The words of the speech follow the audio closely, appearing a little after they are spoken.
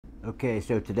Okay,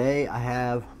 so today I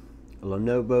have a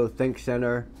Lenovo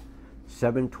ThinkCenter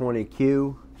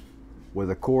M720Q with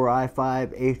a Core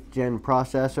i5 8th gen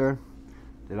processor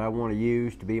that I want to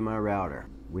use to be my router.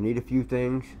 We need a few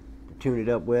things to tune it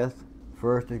up with.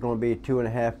 First is going to be a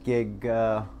 2.5 gig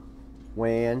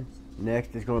WAN.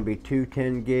 Next is going to be two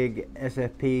 10 gig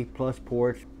SFP plus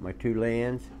ports, my two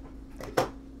LANs.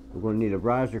 We're going to need a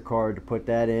riser card to put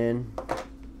that in.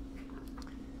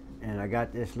 And I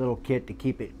got this little kit to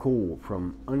keep it cool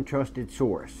from Untrusted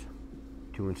Source.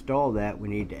 To install that, we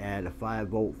need to add a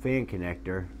 5-volt fan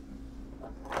connector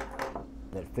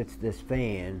that fits this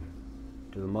fan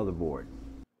to the motherboard.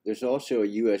 There's also a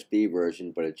USB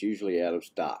version, but it's usually out of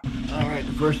stock. Alright,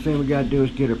 the first thing we got to do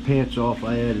is get our pants off.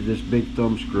 I added this big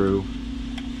thumb screw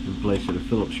in place of the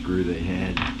Phillips screw they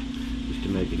had, just to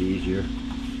make it easier.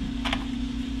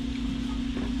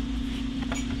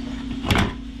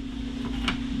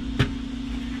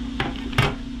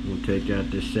 Take out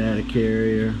this SATA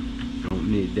carrier, don't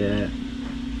need that.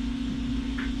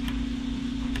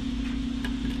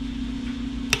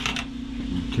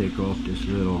 And take off this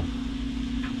little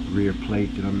rear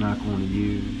plate that I'm not going to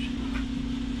use.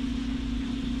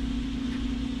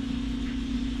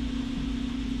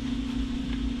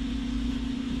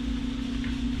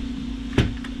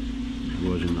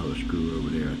 There was another screw over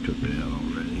there, I took it out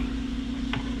already.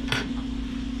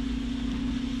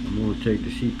 I'm going to take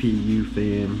the CPU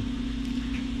fan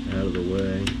out of the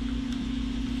way.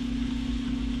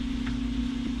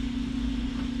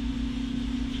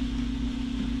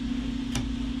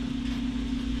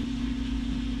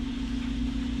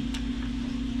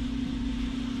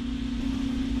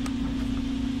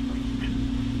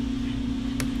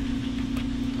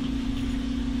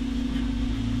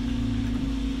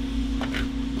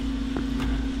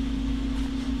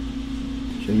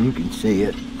 So you can see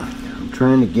it. I'm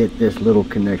trying to get this little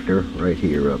connector right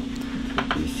here up.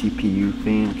 The CPU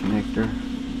fan connector.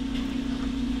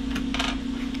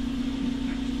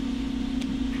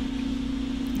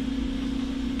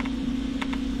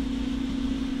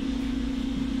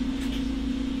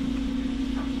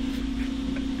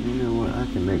 You know what? I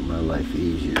can make my life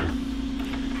easier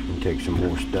and take some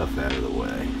more stuff out of the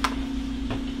way.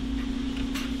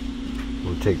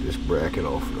 We'll take this bracket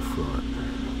off the front.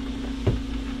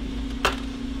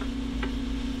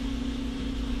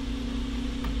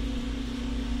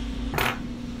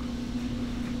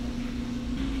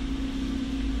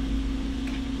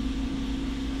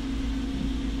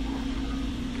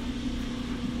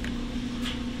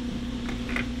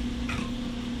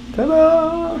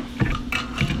 Ta-da!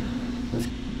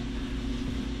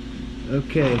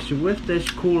 Okay, so with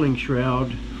this cooling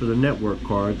shroud for the network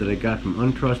card that I got from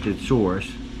Untrusted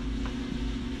Source,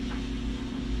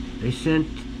 they sent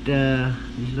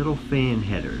these little fan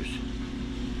headers.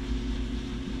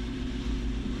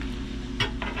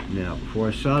 Now, before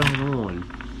I solder it on,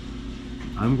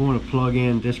 I'm going to plug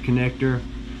in this connector.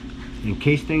 In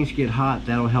case things get hot,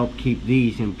 that'll help keep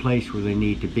these in place where they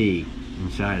need to be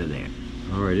inside of there.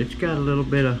 Alright, it's got a little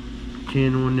bit of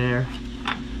tin on there.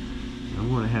 I'm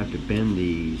going to have to bend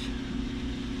these.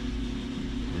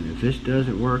 And if this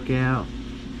doesn't work out,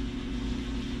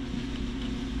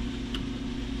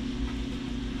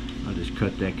 I'll just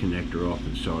cut that connector off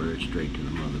and solder it straight to the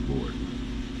motherboard.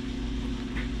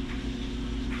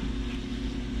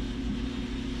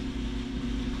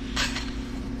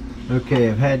 Okay,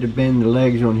 I've had to bend the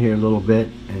legs on here a little bit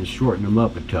and shorten them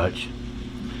up a touch.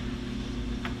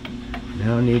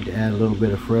 Now I need to add a little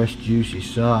bit of fresh juicy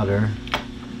solder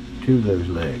to those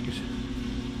legs.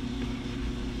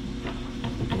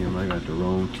 Damn, I got the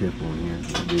wrong tip on here.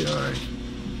 It'll be alright.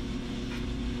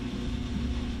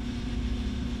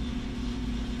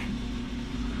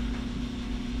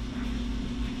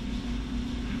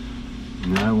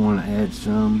 Now I want to add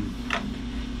some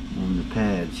on the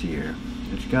pads here.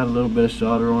 It's got a little bit of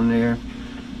solder on there,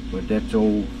 but that's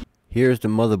old. Here's the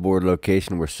motherboard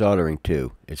location we're soldering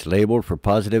to. It's labeled for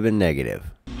positive and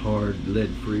negative. Hard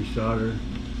lead-free solder.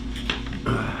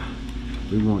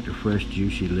 We want the fresh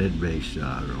juicy lead-based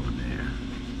solder on there.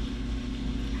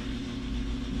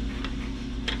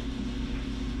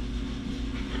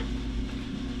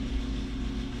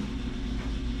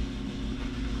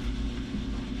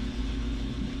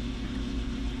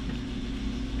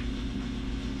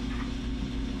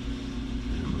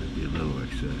 That might be a little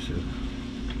excessive.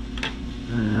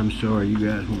 I'm sorry you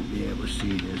guys won't be able to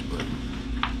see this, but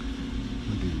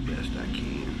I'll do the best I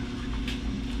can.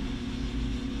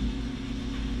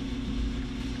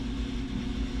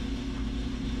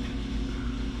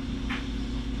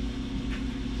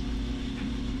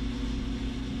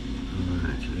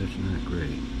 Alright, so that's not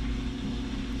great.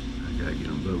 I gotta get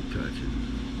them both no touching.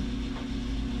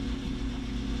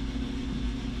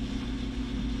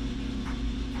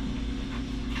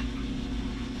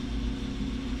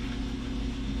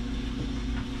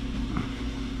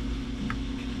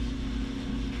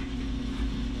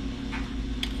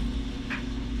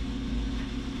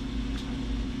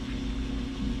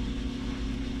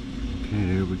 Okay,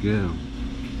 there we go.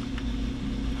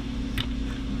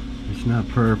 It's not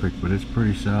perfect, but it's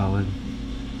pretty solid.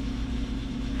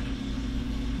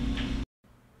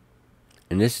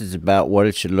 And this is about what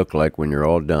it should look like when you're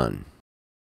all done.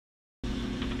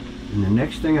 And the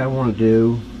next thing I want to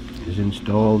do is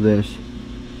install this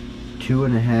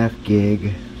 2.5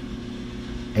 gig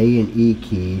A&E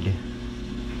keyed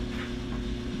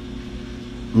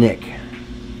Nic.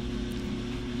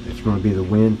 It's going to be the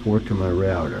WAN port to my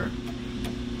router.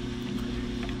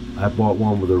 I bought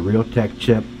one with a realtech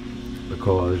chip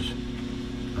because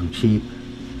I'm cheap.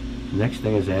 Next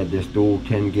thing is add this dual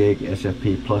 10 gig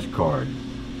SFP Plus card.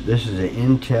 This is an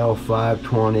Intel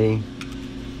 520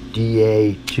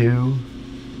 DA2.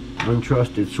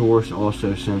 Untrusted source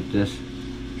also sent this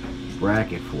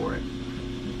bracket for it.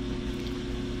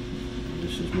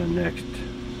 This is my next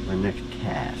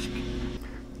task.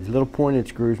 These little pointed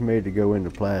screws made to go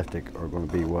into plastic are going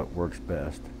to be what works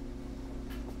best.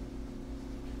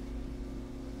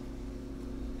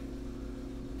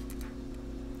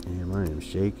 Damn, I am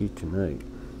shaky tonight.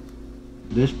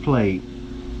 This plate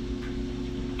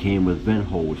came with vent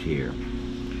holes here,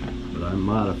 but I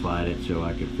modified it so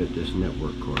I could fit this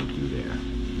network card through there.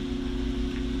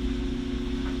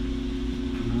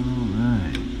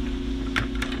 Alright.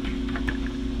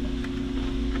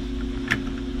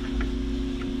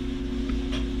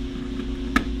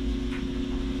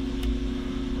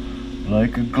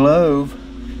 Like a glove.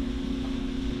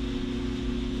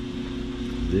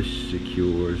 This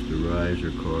secures the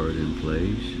riser card in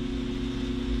place.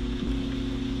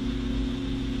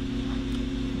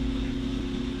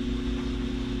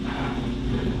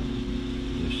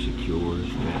 This secures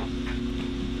that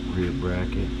rear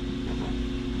bracket.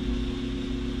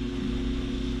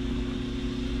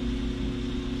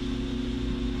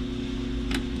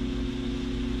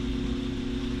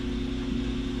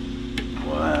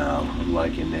 Wow, I'm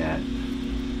liking that.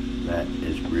 That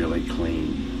is really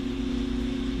clean.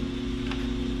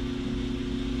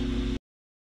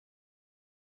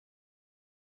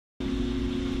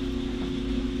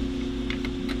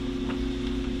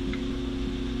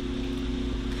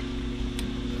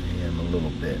 A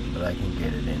little bit, but I can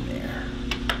get it in there.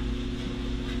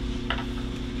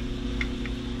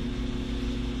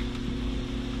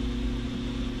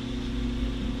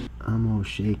 I'm all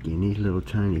shaky, and these little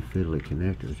tiny fiddly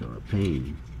connectors are a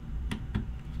pain.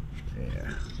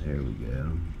 There we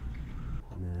go.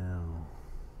 Now,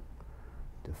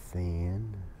 the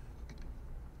fan.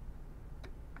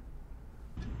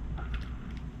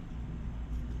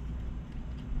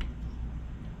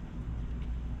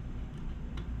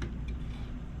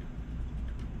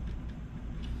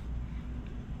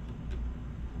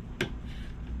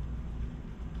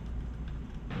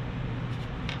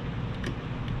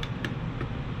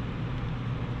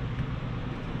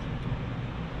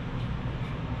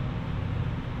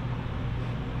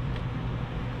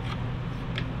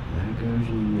 Goes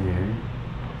in there.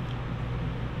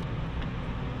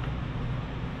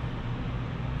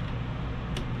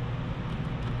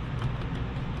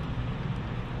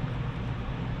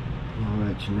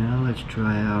 Alright, so now let's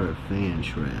try out our fan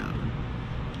shroud.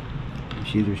 You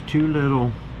see there's two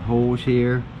little holes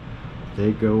here.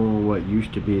 They go on what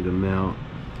used to be the mount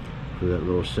for that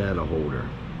little saddle holder.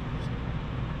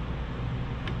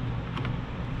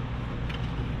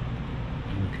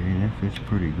 Okay, that fits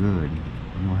pretty good.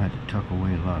 I'm going to have to tuck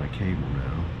away a lot of cable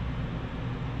though.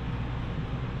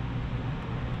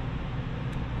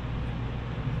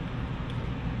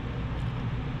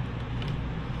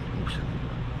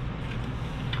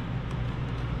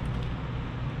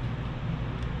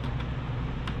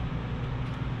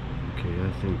 Okay,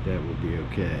 I think that will be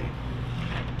okay.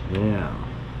 Now,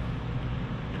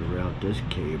 to route this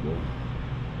cable,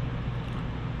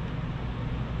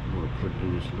 I'm going to put it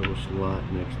in this little slot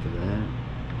next to that.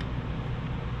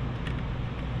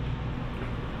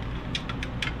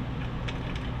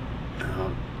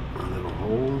 A little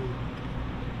hole.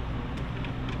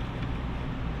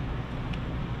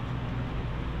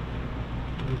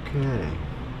 Okay.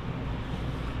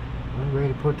 Are we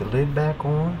ready to put the lid back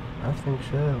on? I think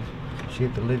so. See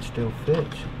if the lid still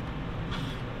fits.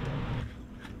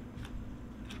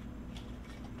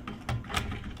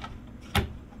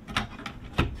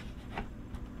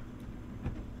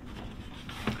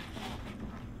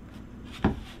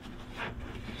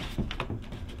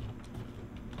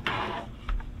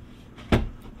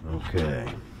 Okay.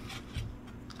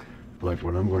 Like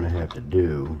what I'm going to have to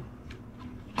do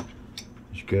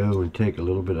is go and take a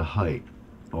little bit of height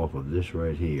off of this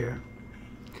right here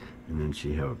and then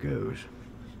see how it goes.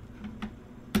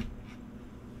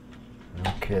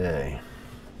 Okay.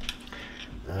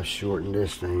 I'll shorten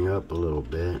this thing up a little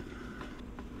bit.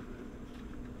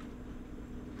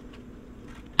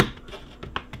 That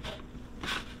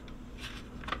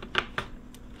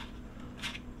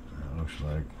looks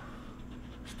like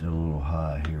still a little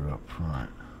high here up front.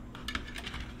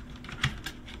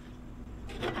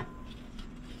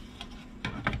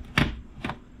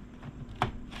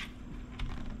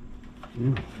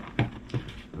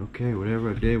 Okay,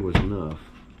 whatever I did was enough.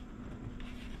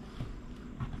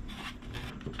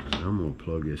 I'm going to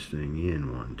plug this thing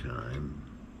in one time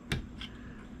to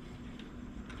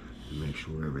make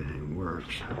sure everything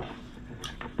works.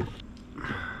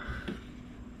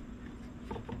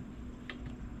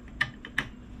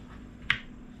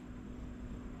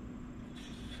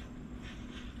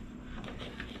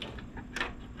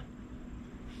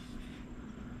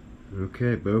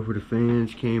 Okay, both of the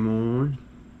fans came on.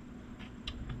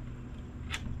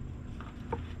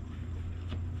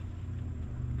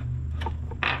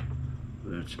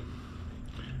 Let's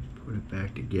put it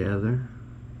back together.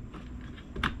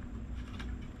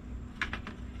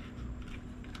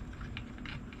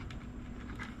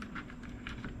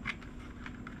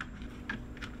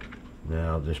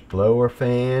 Now this blower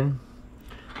fan,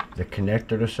 the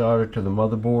connector to solder to the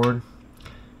motherboard,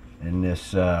 and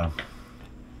this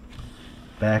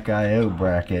back I/O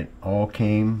bracket all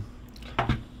came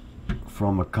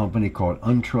from a company called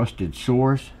Untrusted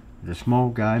Source. The small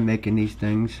guy making these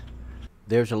things.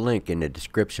 There's a link in the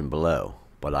description below,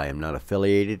 but I am not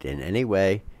affiliated in any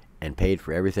way and paid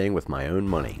for everything with my own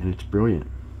money. And it's brilliant.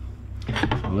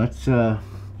 So let's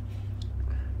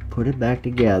put it back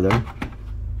together.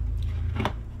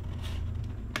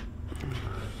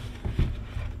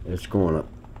 It's going to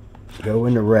go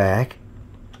in the rack.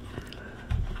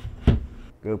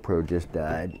 GoPro just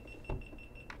died.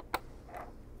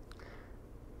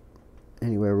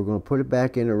 Anyway, we're going to put it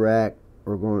back in the rack.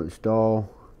 We're going to install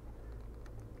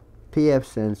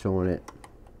Pfsense on it.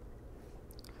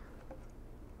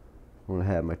 I'm going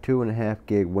to have my 2.5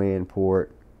 gig WAN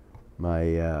port,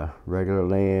 my regular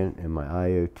LAN, and my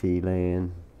IoT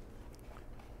LAN.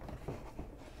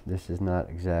 This is not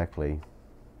exactly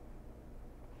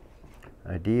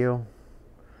ideal,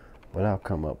 but I'll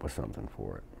come up with something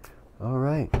for it.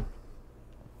 Alright,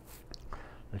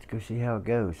 let's go see how it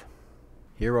goes.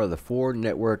 Here are the 4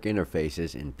 network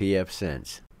interfaces in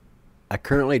Pfsense. I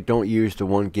currently don't use the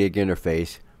 1 gig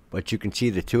interface, but you can see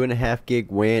the 2.5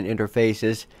 gig WAN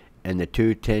interfaces and the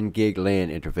 2 10 gig LAN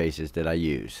interfaces that I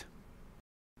use.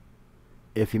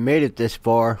 If you made it this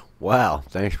far, wow,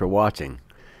 thanks for watching.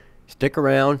 Stick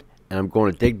around and I'm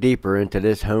going to dig deeper into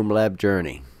this Homelab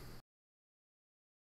journey.